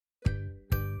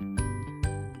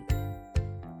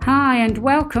Hi and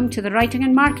welcome to the Writing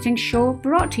and Marketing Show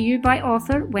brought to you by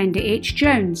author Wendy H.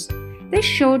 Jones. This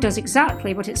show does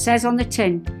exactly what it says on the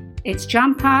tin. It's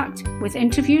jam-packed with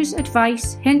interviews,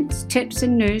 advice, hints, tips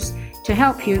and news to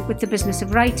help you with the business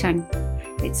of writing.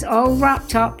 It's all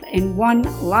wrapped up in one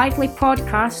lively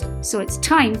podcast, so it's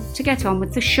time to get on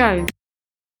with the show.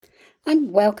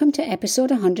 And welcome to episode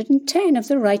 110 of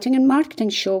the Writing and Marketing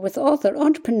Show with author,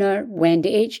 entrepreneur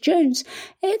Wendy H. Jones.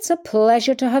 It's a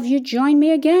pleasure to have you join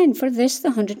me again for this, the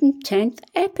 110th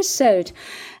episode.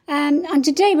 And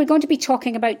today we're going to be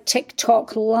talking about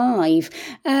TikTok Live.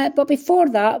 But before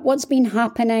that, what's been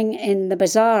happening in the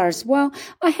bazaars? Well,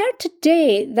 I heard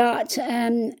today that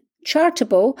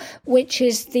Chartable, which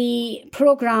is the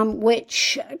program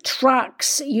which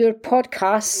tracks your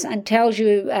podcasts and tells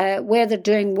you where they're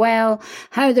doing well,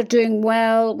 how they're doing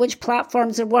well, which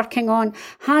platforms they're working on,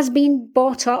 has been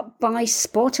bought up by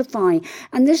Spotify.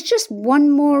 And there's just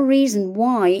one more reason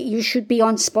why you should be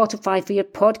on Spotify for your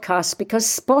podcasts, because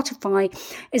Spotify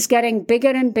is getting bigger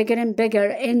and bigger and bigger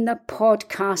in the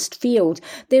podcast field.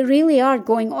 They really are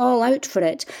going all out for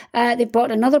it. They've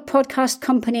bought another podcast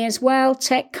company as well,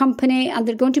 tech company, and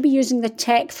they're going to be using the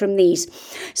tech from these.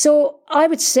 So I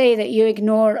would say that you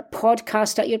ignore a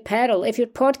podcast at your peril if you're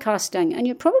podcasting, and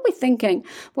you're probably thinking,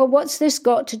 well, what's this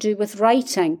got to do with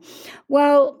writing?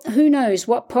 Well, who knows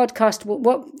what Spotify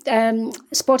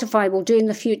will do in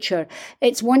the future.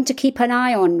 It's one to keep an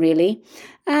eye on, really.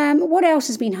 What else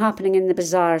has been happening in the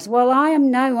bazaars? Well, I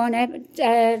am now on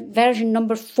version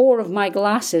number 4 of my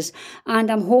glasses,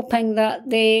 and I'm hoping that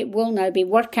they will now be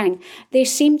working. They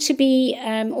seem to be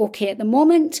okay at the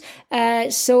moment,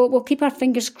 so we'll keep our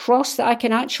fingers crossed that I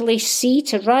can actually see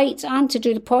to write and to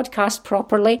do the podcast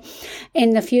properly in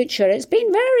the future. It's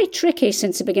been very tricky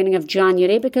since the beginning of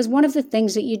January, because one of the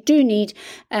things that you do need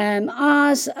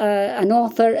as an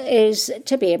author is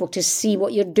to be able to see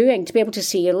what you're doing, to be able to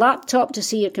see your laptop, to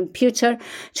see your computer,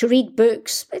 to read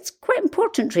books. It's quite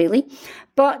important, really.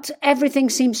 But everything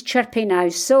seems chirpy now,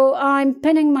 so I'm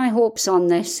pinning my hopes on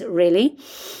this, really.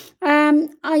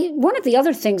 One of the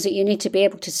other things that you need to be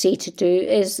able to see to do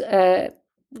is to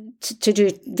do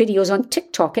videos on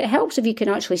TikTok. It helps if you can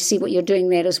actually see what you're doing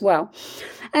there as well.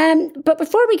 But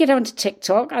before we get on to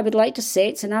TikTok, I would like to say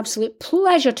it's an absolute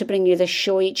pleasure to bring you this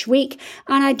show each week,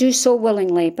 and I do so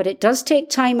willingly, but it does take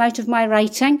time out of my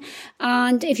writing,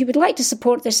 and if you would like to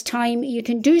support this time, you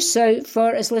can do so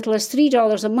for as little as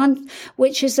 $3 a month,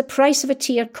 which is the price of a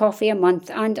tea or coffee a month,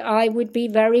 and I would be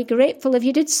very grateful if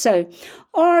you did so.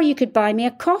 Or you could buy me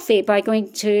a coffee by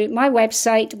going to my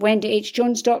website,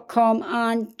 wendyhjones.com,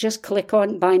 and just click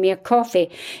on Buy Me a Coffee.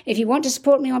 If you want to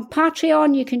support me on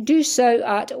Patreon, you can do so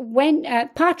at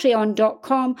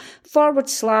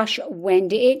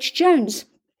patreon.com/Wendy H. Jones.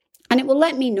 And it will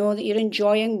let me know that you're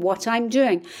enjoying what I'm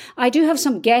doing. I do have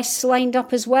some guests lined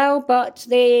up as well, but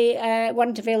they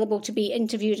weren't available to be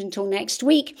interviewed until next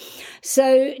week.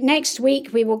 So next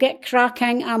week we will get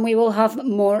cracking and we will have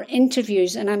more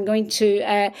interviews. And I'm going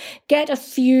to get a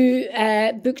few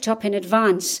booked up in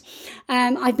advance.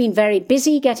 I've been very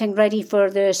busy getting ready for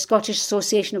the Scottish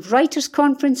Association of Writers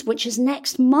Conference, which is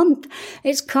next month.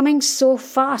 It's coming so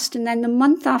fast. And then the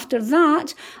month after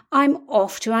that, I'm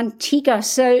off to Antigua.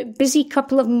 So busy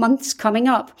couple of months coming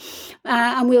up.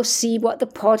 And we'll see what the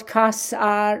podcasts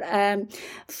are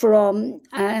from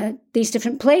these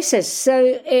different places.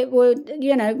 So it would,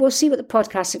 we'll see what the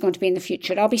podcasts are going to be in the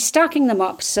future. I'll be stacking them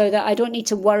up so that I don't need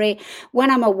to worry when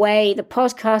I'm away. The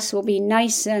podcasts will be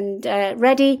nice and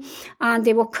ready, and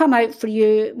they will come out for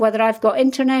you whether I've got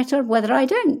internet or whether I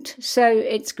don't. So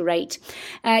it's great.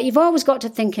 You've always got to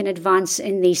think in advance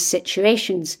in these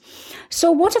situations.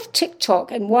 So what of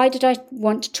TikTok, and why did I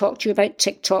want to talk to you about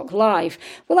TikTok Live?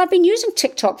 Well, I've been using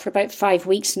TikTok for about 5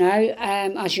 weeks now,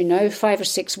 as you know, 5 or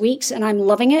 6 weeks, and I'm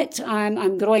loving it.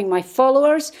 I'm growing my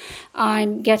followers.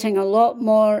 I'm getting a lot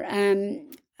more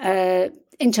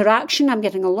interaction. I'm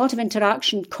getting a lot of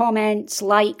interaction, comments,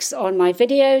 likes on my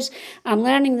videos. I'm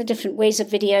learning the different ways of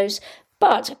videos.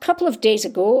 But a couple of days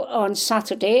ago, on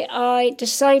Saturday, I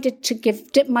decided to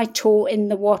dip my toe in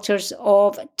the waters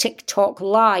of TikTok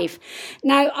Live.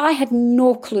 Now, I had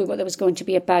no clue what it was going to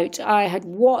be about. I had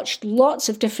watched lots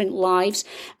of different lives,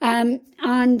 and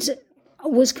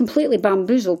was completely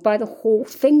bamboozled by the whole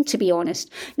thing, to be honest.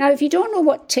 Now, if you don't know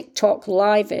what TikTok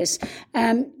Live is,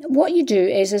 what you do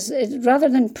is rather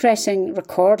than pressing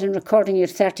record and recording your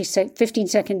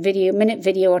 15-second video, minute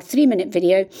video, or 3-minute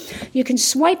video, you can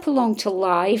swipe along to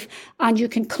live and you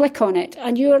can click on it.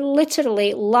 And you're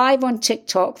literally live on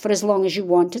TikTok for as long as you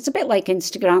want. It's a bit like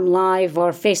Instagram Live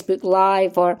or Facebook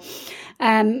Live or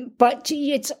But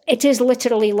it is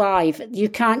literally live. You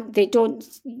can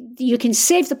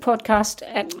save the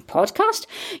podcast.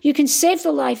 You can save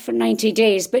the live for 90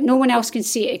 days, but no one else can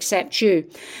see it except you.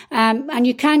 And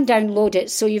you can download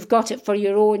it, so you've got it for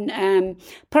your own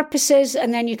purposes,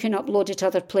 and then you can upload it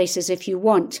other places if you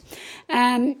want.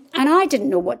 And I didn't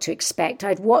know what to expect.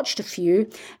 I'd watched a few,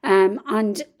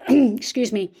 and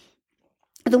excuse me,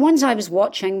 the ones I was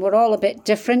watching were all a bit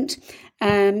different.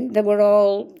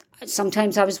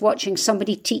 Sometimes I was watching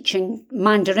somebody teaching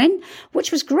Mandarin,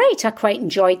 which was great. I quite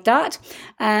enjoyed that.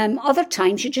 Other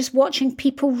times you're just watching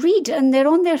people read, and they're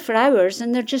on there for hours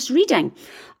and they're just reading.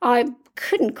 I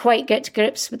couldn't quite get to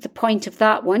grips with the point of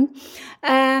that one.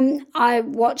 I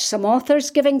watched some authors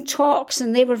giving talks,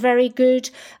 and they were very good.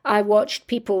 I watched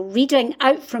people reading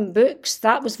out from books.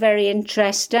 That was very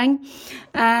interesting.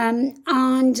 And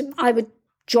I would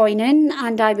join in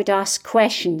and I would ask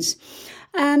questions.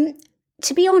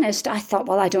 To be honest, I thought,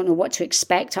 well, I don't know what to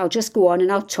expect. I'll just go on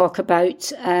and I'll talk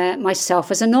about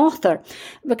myself as an author,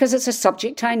 because it's a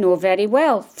subject I know very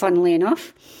well, funnily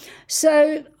enough.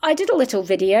 So I did a little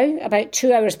video about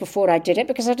 2 hours before I did it,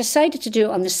 because I decided to do it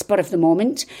on the spur of the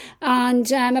moment.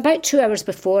 And about 2 hours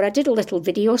before, I did a little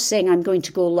video saying I'm going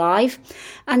to go live.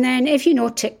 And then if you know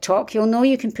TikTok, you'll know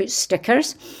you can put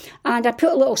stickers. And I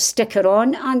put a little sticker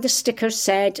on, and the sticker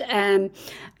said,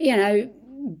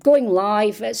 going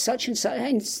live at such and such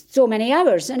in so many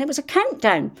hours. And it was a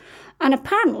countdown. And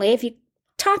apparently, if you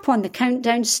tap on the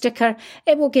countdown sticker,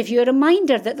 it will give you a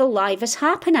reminder that the live is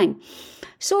happening.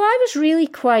 So I was really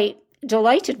quite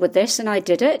delighted with this, and I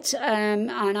did it,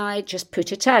 and I just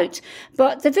put it out.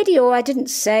 But the video, I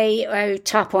didn't say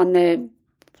tap on the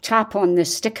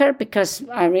sticker, because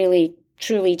I really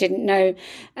truly didn't know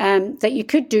that you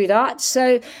could do that.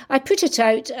 So I put it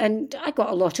out, and I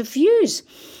got a lot of views.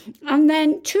 And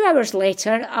then 2 hours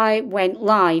later, I went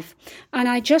live, and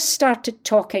I just started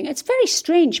talking. It's very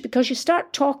strange, because you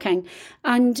start talking,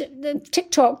 and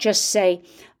TikTok just say,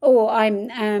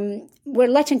 we're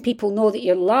letting people know that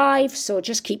you're live, so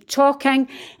just keep talking.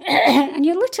 And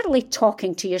you're literally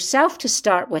talking to yourself to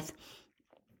start with.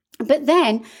 But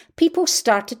then people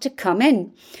started to come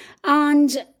in,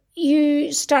 and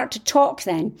you start to talk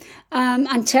then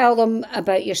and tell them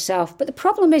about yourself. But the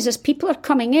problem is, as people are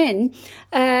coming in,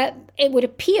 it would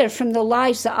appear from the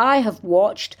lives that I have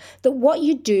watched that what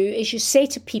you do is you say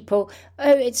to people,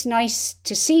 oh, it's nice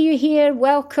to see you here,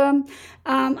 welcome.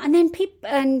 And then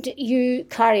you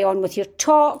carry on with your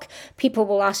talk. People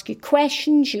will ask you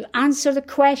questions. You answer the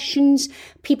questions.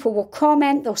 People will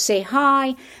comment. They'll say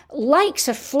hi. Likes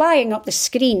are flying up the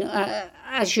screen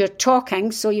as you're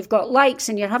talking. So you've got likes,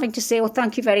 and you're having to say, oh,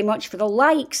 thank you very much for the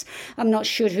likes. I'm not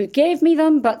sure who gave me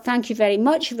them, but thank you very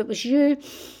much if it was you.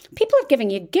 People are giving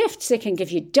you gifts. They can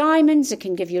give you diamonds. They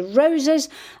can give you roses.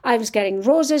 I was getting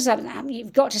roses.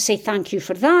 You've got to say thank you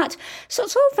for that. So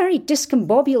it's all very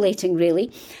discombobulating,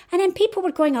 really. And then people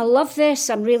were going, I love this.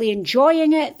 I'm really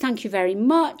enjoying it. Thank you very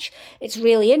much. It's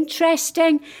really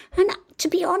interesting. And to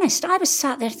be honest, I was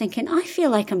sat there thinking, I feel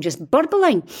like I'm just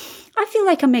burbling. I feel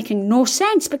like I'm making no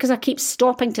sense, because I keep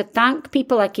stopping to thank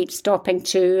people. I keep stopping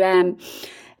to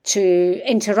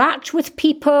interact with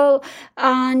people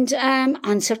and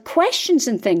answer questions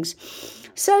and things.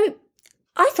 So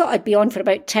I thought I'd be on for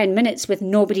about 10 minutes with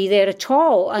nobody there at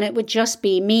all, and it would just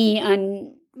be me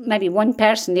and maybe one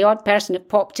person, the odd person that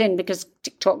popped in because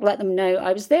TikTok let them know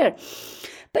I was there.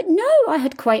 But no, I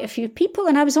had quite a few people,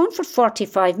 and I was on for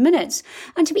 45 minutes.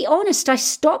 And to be honest, I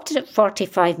stopped it at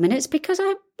 45 minutes because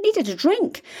I needed a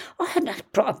drink. I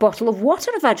hadn't brought a bottle of water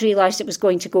if I'd realised it was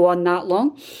going to go on that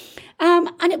long.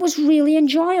 And it was really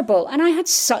enjoyable, and I had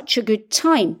such a good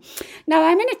time. Now,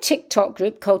 I'm in a TikTok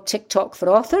group called TikTok for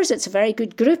Authors. It's a very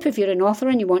good group if you're an author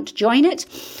and you want to join it,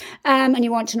 and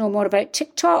you want to know more about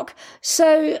TikTok.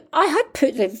 So I had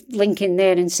put the link in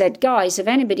there and said, guys, if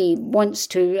anybody wants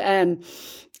to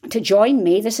join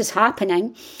me, this is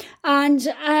happening. And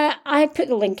I had put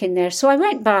the link in there. So I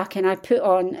went back and I put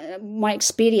on my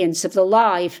experience of the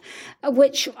live,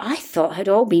 which I thought had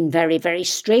all been very, very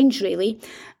strange, really,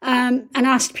 and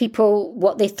asked people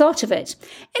what they thought of it.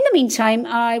 In the meantime,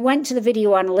 I went to the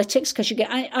video analytics, because you get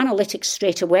analytics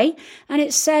straight away, and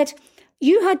it said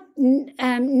you had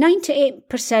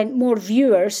 98% more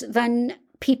viewers than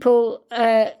people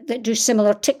that do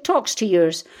similar TikToks to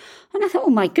yours. And I thought, oh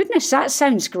my goodness, that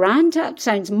sounds grand. That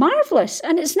sounds marvellous.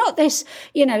 And it's not this,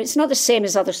 it's not the same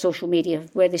as other social media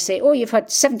where they say, oh, you've had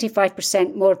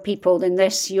 75% more people than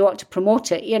this, you ought to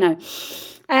promote it,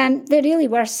 They really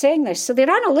were saying this. So their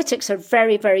analytics are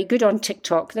very, very good on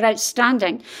TikTok. They're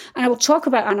outstanding. And I will talk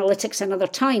about analytics another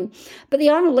time. But the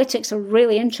analytics are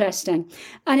really interesting.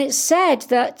 And it said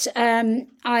that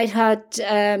I'd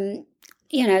had,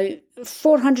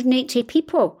 480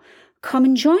 people come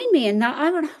and join me in that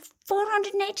hour.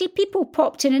 480 people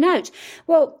popped in and out.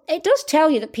 Well, it does tell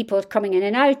you that people are coming in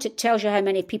and out. It tells you how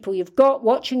many people you've got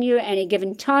watching you at any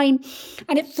given time.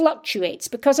 And it fluctuates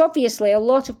because obviously a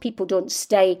lot of people don't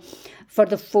stay for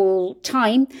the full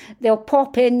time. They'll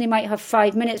pop in, they might have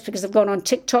 5 minutes because they've gone on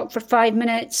TikTok for 5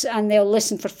 minutes and they'll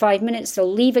listen for 5 minutes,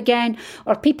 they'll leave again.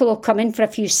 Or people will come in for a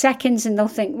few seconds and they'll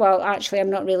think, well, actually, I'm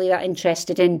not really that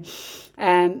interested in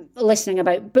listening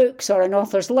about books or an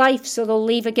author's life, so they'll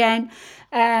leave again.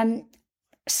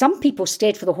 Some people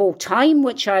stayed for the whole time,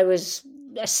 which I was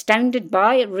astounded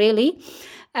by, really.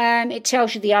 It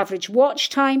tells you the average watch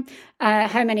time,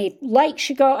 how many likes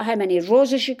you got, how many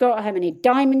roses you got, how many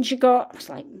diamonds you got. I was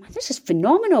like, this is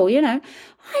phenomenal, I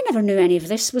never knew any of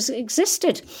this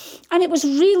existed. And it was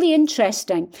really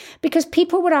interesting because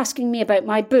people were asking me about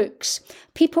my books.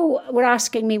 People were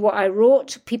asking me what I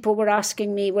wrote. People were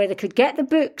asking me where they could get the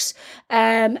books.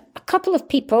 A couple of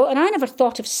people, and I never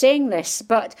thought of saying this,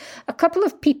 but a couple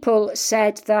of people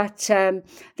said that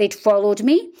they'd followed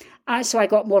me. So I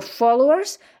got more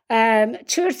followers. 2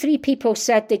 or 3 people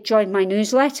said they'd joined my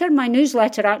newsletter. My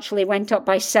newsletter actually went up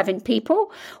by 7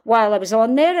 people while I was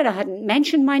on there, and I hadn't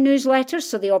mentioned my newsletter,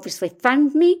 so they obviously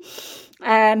found me.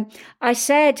 I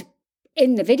said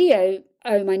in the video,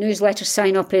 my newsletter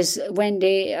sign up is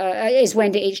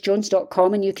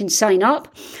wendyhjones.com, and you can sign up.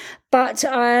 But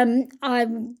I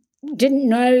didn't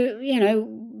know,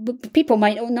 people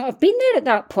might not have been there at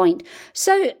that point.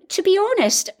 So to be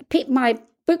honest, my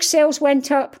book sales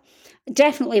went up.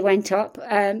 Definitely went up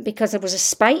because there was a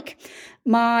spike.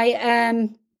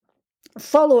 My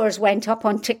followers went up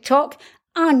on TikTok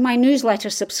and my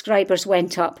newsletter subscribers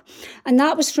went up. And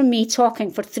that was from me talking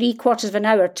for 3/4 of an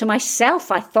hour to myself,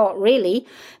 I thought, really,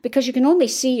 because you can only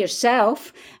see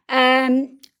yourself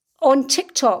on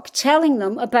TikTok telling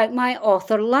them about my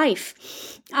author life.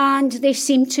 And they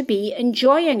seem to be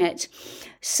enjoying it.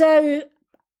 So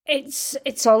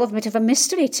it's all a bit of a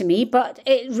mystery to me, but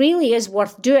it really is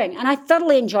worth doing. And I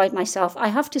thoroughly enjoyed myself. I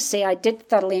have to say I did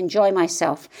thoroughly enjoy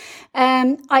myself.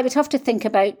 I would have to think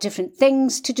about different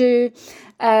things to do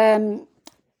and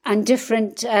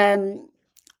different,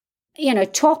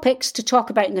 topics to talk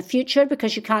about in the future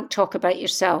because you can't talk about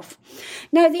yourself.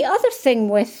 Now, the other thing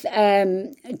with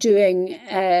doing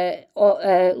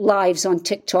lives on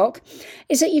TikTok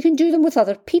is that you can do them with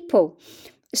other people.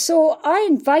 So I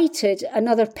invited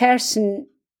another person.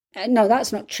 No,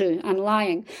 that's not true. I'm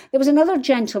lying. There was another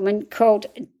gentleman called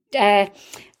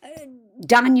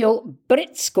Daniel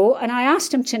Britsko, and I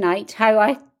asked him tonight how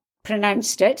I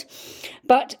pronounced it.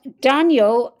 But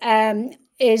Daniel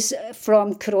is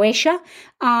from Croatia,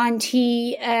 and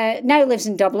he now lives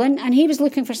in Dublin, and he was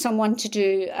looking for someone to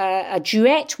do a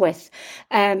duet with,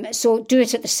 so do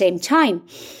it at the same time.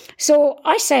 So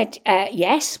I said,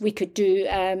 yes, we could do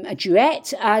a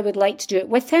duet. I would like to do it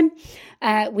with him.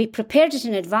 We prepared it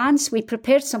in advance. We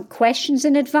prepared some questions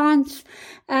in advance.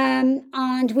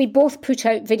 And we both put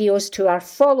out videos to our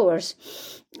followers.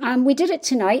 We did it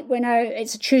tonight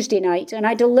it's a Tuesday night, and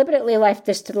I deliberately left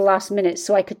this to the last minute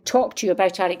so I could talk to you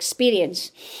about our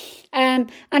experience.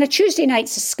 And a Tuesday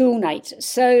night's a school night,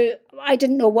 so I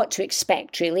didn't know what to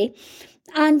expect, really.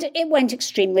 And it went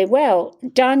extremely well.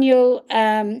 Daniel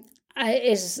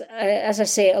is, as I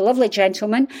say, a lovely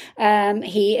gentleman.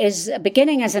 He is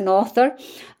beginning as an author,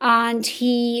 and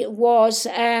he was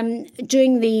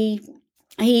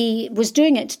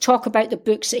doing it to talk about the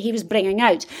books that he was bringing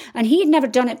out. And he had never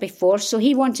done it before, so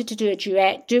he wanted to do a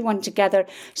duet, do one together,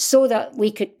 so that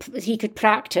he could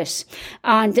practice,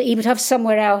 and that he would have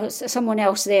someone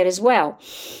else there as well.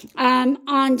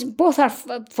 And both our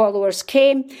followers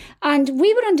came, and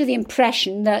we were under the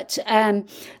impression that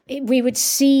we would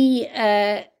see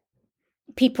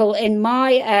people in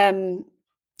my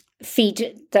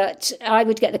feed, that I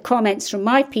would get the comments from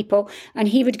my people and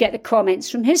he would get the comments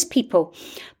from his people.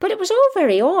 But it was all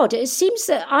very odd. It seems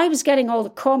that I was getting all the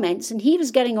comments and he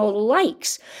was getting all the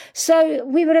likes. So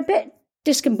we were a bit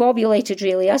discombobulated,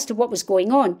 really, as to what was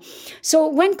going on. So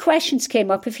when questions came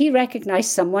up, if he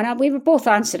recognised someone, we were both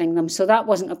answering them, so that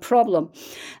wasn't a problem.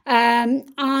 I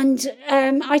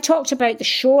talked about the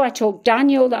show. I told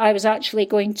Daniel that I was actually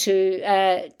going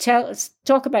to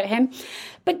talk about him.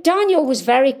 But Daniel was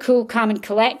very cool, calm and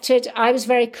collected. I was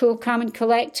very cool, calm and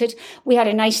collected. We had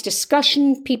a nice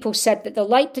discussion. People said that they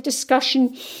liked the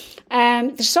discussion.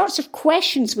 The sorts of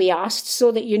questions we asked,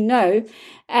 so that you know,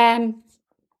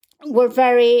 were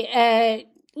very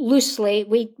loosely.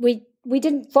 We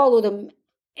didn't follow them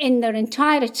in their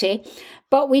entirety,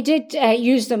 but we did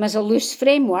use them as a loose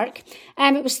framework.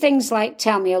 It was things like,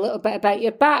 tell me a little bit about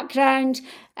your background,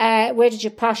 where did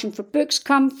your passion for books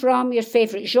come from, your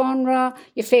favourite genre,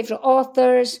 your favourite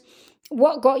authors,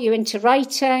 what got you into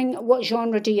writing, what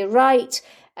genre do you write,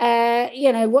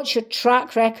 what's your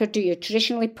track record, do you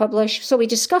traditionally publish? So we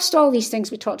discussed all these things.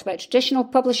 We talked about traditional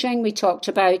publishing, we talked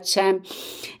about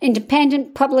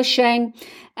independent publishing,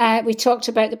 we talked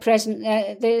about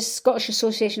the Scottish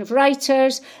Association of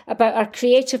Writers, about our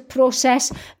creative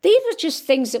process. These were just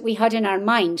things that we had in our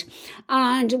mind,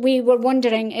 and we were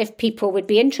wondering if people would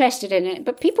be interested in it.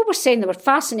 But people were saying they were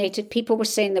fascinated, people were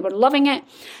saying they were loving it,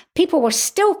 people were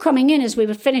still coming in as we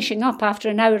were finishing up after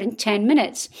an hour and 10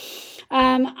 minutes.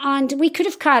 And we could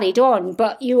have carried on,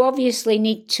 but you obviously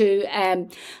need to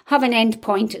have an end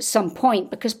point at some point,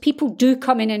 because people do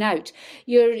come in and out.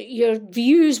 Your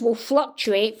views will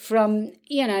fluctuate from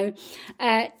 2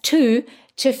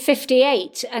 to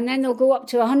 58, and then they'll go up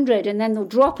to 100, and then they'll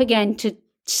drop again to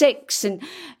 6. And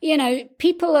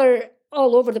people are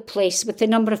all over the place with the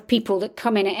number of people that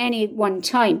come in at any one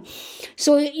time.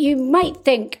 So you might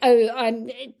think,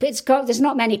 there's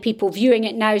not many people viewing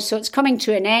it now, so it's coming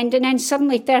to an end, and then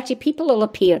suddenly 30 people will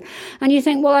appear. And you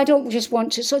think, well, I don't just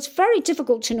want to. So it's very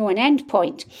difficult to know an end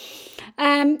point.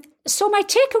 So my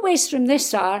takeaways from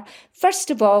this are,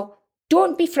 first of all,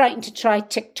 don't be frightened to try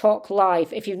TikTok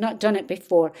Live if you've not done it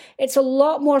before. It's a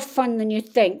lot more fun than you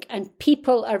think, and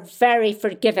people are very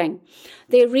forgiving.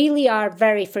 They really are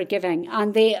very forgiving,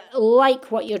 and they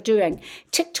like what you're doing.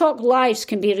 TikTok Lives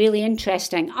can be really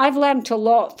interesting. I've learned a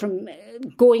lot from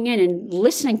going in and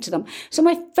listening to them. So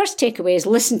my first takeaway is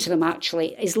listen to them,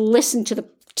 actually, is listen to the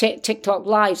TikTok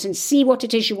Lives and see what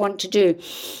it is you want to do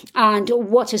and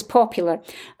what is popular.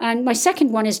 And my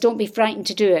second one is don't be frightened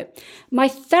to do it. My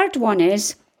third one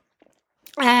is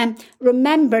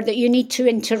remember that you need to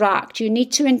interact. You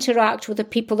need to interact with the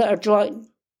people that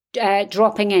are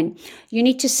dropping in. You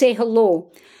need to say hello.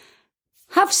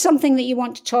 Have something that you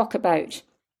want to talk about.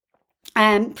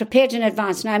 Prepared in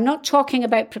advance. Now, I'm not talking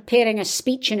about preparing a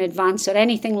speech in advance or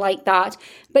anything like that,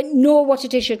 but know what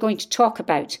it is you're going to talk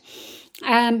about.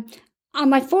 And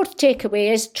my fourth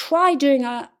takeaway is try doing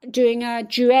a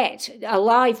duet, a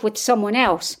live with someone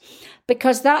else,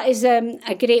 because that is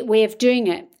a great way of doing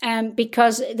it,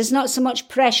 because there's not so much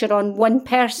pressure on one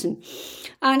person.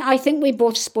 And I think we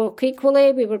both spoke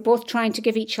equally. We were both trying to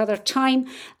give each other time.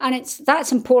 And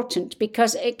that's important,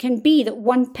 because it can be that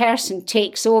one person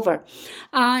takes over.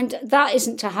 And that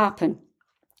isn't to happen.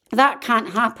 That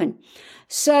can't happen.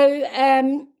 So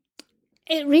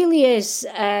it really is,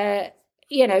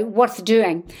 worth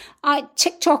doing.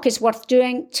 TikTok is worth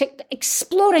doing.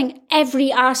 Exploring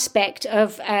every aspect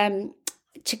of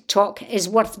TikTok is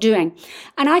worth doing.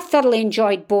 And I thoroughly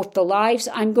enjoyed both the lives.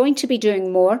 I'm going to be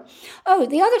doing more. Oh,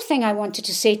 the other thing I wanted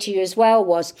to say to you as well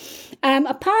was,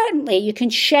 apparently you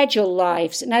can schedule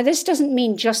lives. Now, this doesn't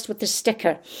mean just with the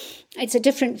sticker. It's a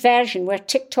different version where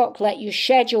TikTok let you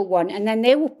schedule one, and then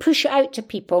they will push it out to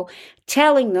people,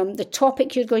 telling them the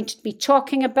topic you're going to be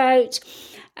talking about,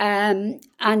 and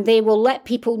they will let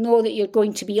people know that you're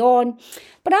going to be on.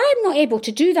 But I'm not able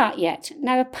to do that yet.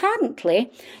 Now,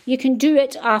 apparently, you can do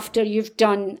it after you've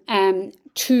done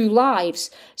 2 lives.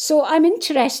 So I'm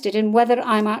interested in whether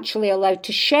I'm actually allowed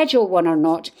to schedule one or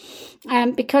not,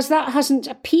 because that hasn't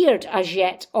appeared as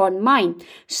yet on mine.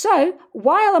 So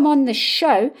while I'm on this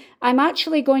show, I'm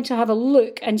actually going to have a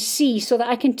look and see, so that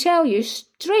I can tell you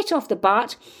straight off the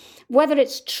bat whether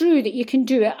it's true that you can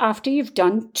do it after you've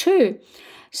done 2.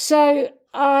 So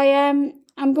I'm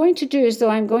going to do as though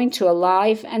I'm going to a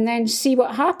live and then see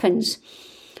what happens.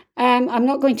 I'm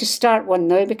not going to start one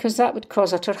now, because that would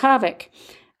cause utter havoc.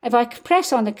 If I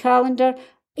press on the calendar,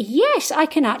 yes, I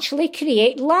can actually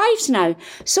create lives now.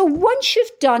 So once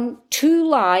you've done 2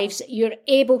 lives, you're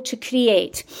able to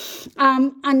create.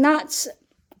 And that's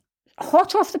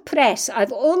hot off the press.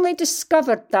 I've only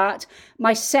discovered that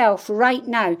myself right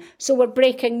now. So we're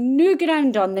breaking new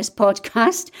ground on this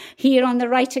podcast here on the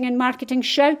Writing and Marketing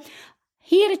Show.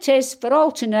 Here it is for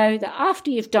all to know that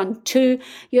after you've done 2,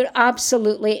 you're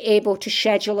absolutely able to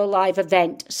schedule a live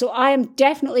event. So I am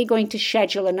definitely going to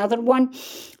schedule another one,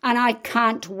 and I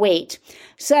can't wait.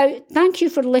 So thank you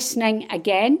for listening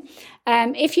again.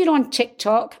 If you're on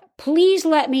TikTok, please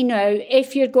let me know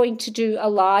if you're going to do a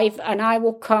live, and I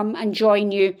will come and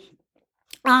join you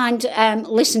and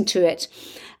listen to it.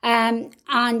 And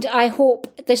I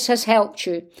hope this has helped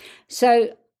you.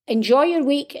 So enjoy your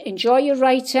week, enjoy your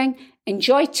writing,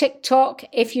 Enjoy TikTok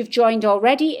if you've joined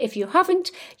already. If you haven't,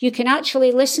 you can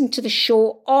actually listen to the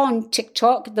show on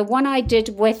TikTok, the one I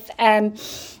did with Lila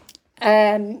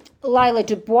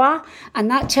Dubois, and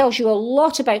that tells you a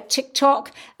lot about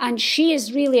TikTok, and she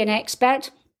is really an expert.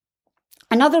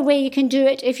 Another way you can do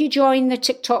it, if you join the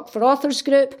TikTok for Authors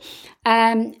group,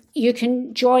 you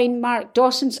can join Mark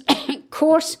Dawson's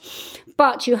course,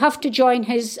 but you have to join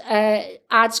his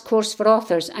ads course for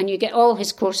authors, and you get all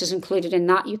his courses included in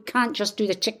that. You can't just do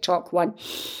the TikTok one.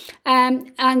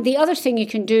 And the other thing you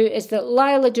can do is that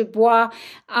Lila Dubois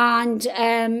and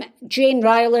Jane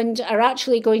Ryland are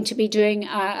actually going to be doing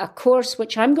a course,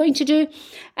 which I'm going to do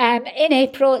in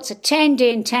April. It's a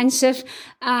 10-day intensive,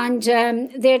 and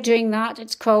they're doing that.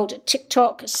 It's called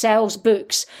TikTok Sells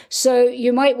Books. So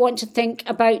you might want to think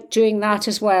about doing that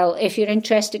as well if you're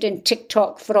interested in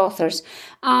TikTok for authors.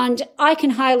 And I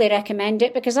can highly recommend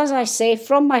it because, as I say,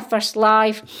 from my first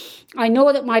live, I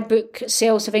know that my book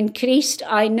sales have increased.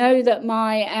 I know that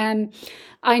my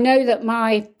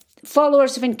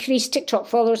followers have increased, TikTok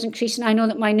followers increased, and I know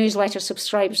that my newsletter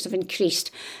subscribers have increased.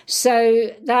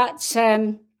 So that's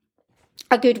a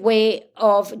good way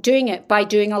of doing it, by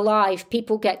doing a live.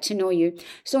 People get to know you.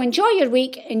 So enjoy your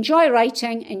week, enjoy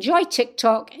writing, enjoy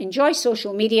TikTok, enjoy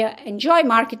social media, enjoy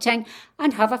marketing,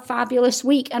 and have a fabulous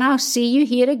week. And I'll see you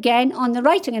here again on the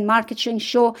Writing and Marketing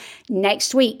Show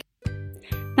next week.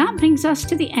 That brings us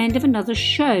to the end of another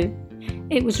show.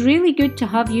 It was really good to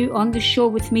have you on the show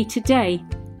with me today.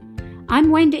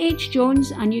 I'm Wendy H.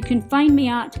 Jones, and you can find me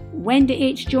at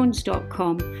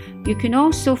wendyhjones.com. You can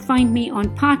also find me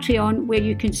on Patreon, where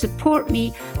you can support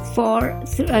me for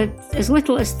as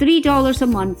little as $3 a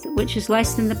month, which is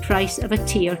less than the price of a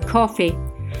tea or coffee.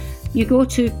 You go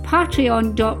to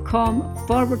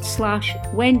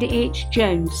patreon.com/Wendy H.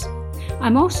 Jones.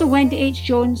 I'm also Wendy H.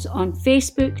 Jones on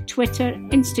Facebook, Twitter,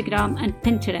 Instagram, and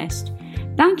Pinterest.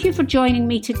 Thank you for joining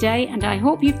me today, and I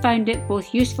hope you found it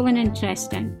both useful and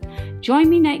interesting. Join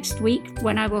me next week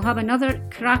when I will have another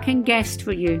cracking guest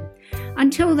for you.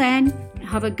 Until then,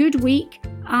 have a good week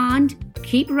and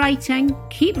keep writing,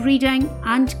 keep reading,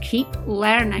 and keep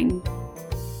learning.